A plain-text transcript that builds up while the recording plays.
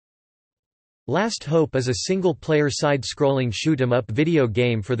Last Hope is a single-player side-scrolling shoot-'em-up video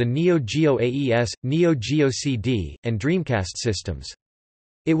game for the Neo Geo AES, Neo Geo CD, and Dreamcast systems.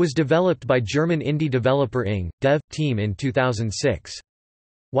 It was developed by German indie developer Ing. Dev. Team in 2006.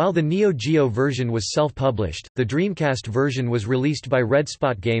 While the Neo Geo version was self-published, the Dreamcast version was released by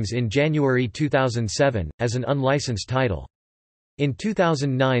Redspot Games in January 2007, as an unlicensed title. In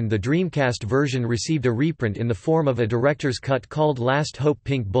 2009 the Dreamcast version received a reprint in the form of a director's cut called Last Hope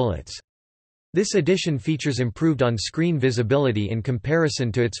Pink Bullets. This edition features improved on-screen visibility in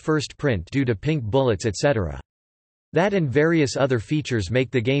comparison to its first print due to pink bullets etc. That and various other features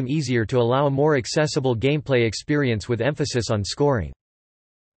make the game easier to allow a more accessible gameplay experience with emphasis on scoring.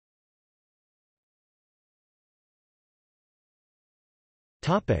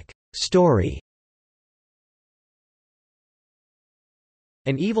 Story.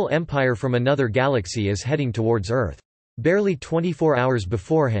 An evil empire from another galaxy is heading towards Earth. Barely 24 hours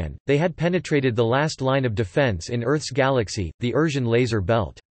beforehand, they had penetrated the last line of defense in Earth's galaxy, the Ursian Laser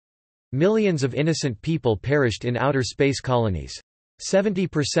Belt. Millions of innocent people perished in outer space colonies.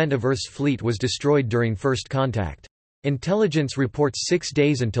 70% of Earth's fleet was destroyed during first contact. Intelligence reports 6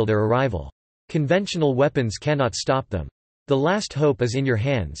 days until their arrival. Conventional weapons cannot stop them. The last hope is in your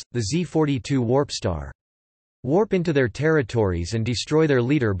hands, the Z-42 Warp Star. Warp into their territories and destroy their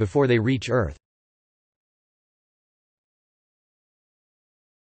leader before they reach Earth.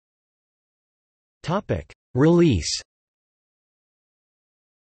 Release.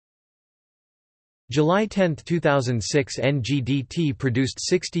 July 10, 2006 NGDT produced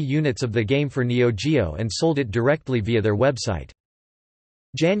 60 units of the game for Neo Geo and sold it directly via their website.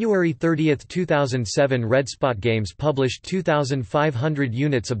 January 30, 2007 Redspot Games published 2,500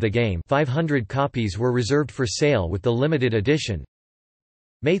 units of the game. 500 copies were reserved for sale with the limited edition.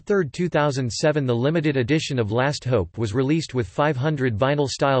 May 3, 2007 the limited edition of Last Hope was released with 500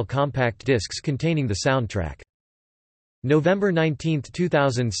 vinyl-style compact discs containing the soundtrack. November 19,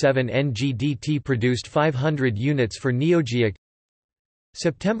 2007 NGDT produced 500 units for Neo Geo.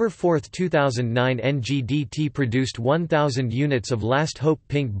 September 4, 2009 NGDT produced 1,000 units of Last Hope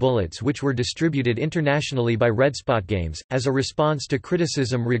Pink Bullets which were distributed internationally by Redspot Games. As a response to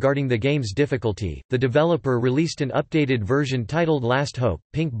criticism regarding the game's difficulty, the developer released an updated version titled Last Hope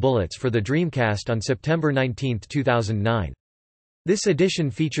Pink Bullets for the Dreamcast on September 19, 2009. This edition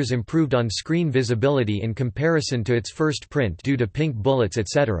features improved on-screen visibility in comparison to its first print due to pink bullets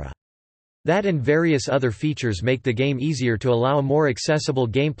etc. That and various other features make the game easier to allow a more accessible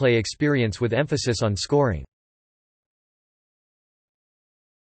gameplay experience with emphasis on scoring.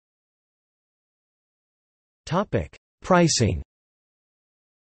 Pricing.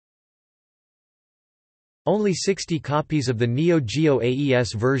 Only 60 copies of the Neo Geo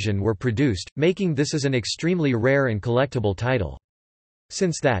AES version were produced, making this as an extremely rare and collectible title.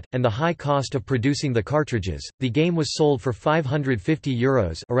 Since that, and the high cost of producing the cartridges, the game was sold for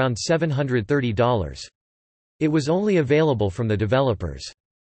 €550, around $730. It was only available from the developers.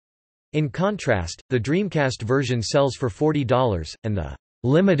 In contrast, the Dreamcast version sells for $40, and the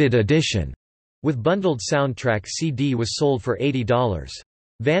limited edition with bundled soundtrack CD was sold for $80.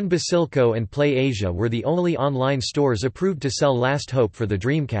 Van Basilco and Play Asia were the only online stores approved to sell Last Hope for the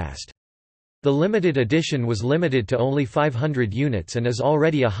Dreamcast. The limited edition was limited to only 500 units and is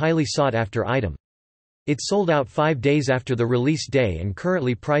already a highly sought-after item. It sold out 5 days after the release day and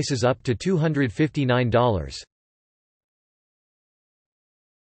currently prices up to $259.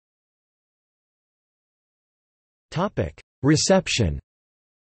 Reception.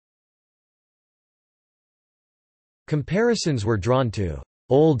 Comparisons were drawn to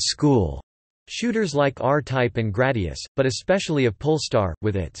old-school shooters like R-Type and Gradius, but especially of Polestar,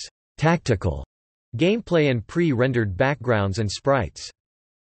 with its tactical gameplay and pre-rendered backgrounds and sprites.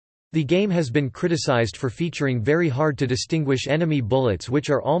 The game has been criticized for featuring very hard-to-distinguish enemy bullets which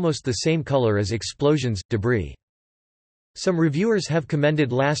are almost the same color as explosions, debris. Some reviewers have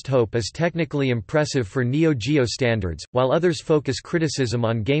commended Last Hope as technically impressive for Neo Geo standards, while others focus criticism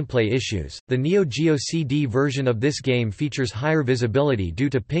on gameplay issues. The Neo Geo CD version of this game features higher visibility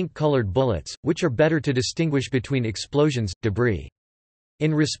due to pink-colored bullets, which are better to distinguish between explosions, debris.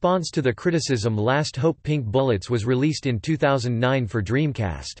 In response to the criticism, Last Hope Pink Bullets was released in 2009 for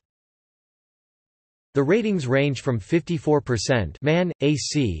Dreamcast. The ratings range from 54% Man,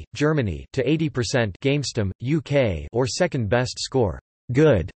 AC, Germany to 80% GameStum, UK or second best score,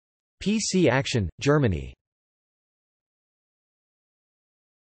 Good, PC Action, Germany.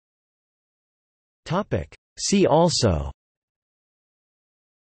 See also: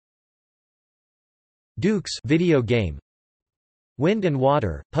 Dukes video game, Wind and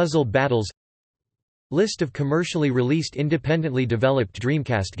Water, Puzzle Battles, List of commercially released independently developed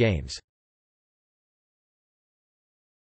Dreamcast games.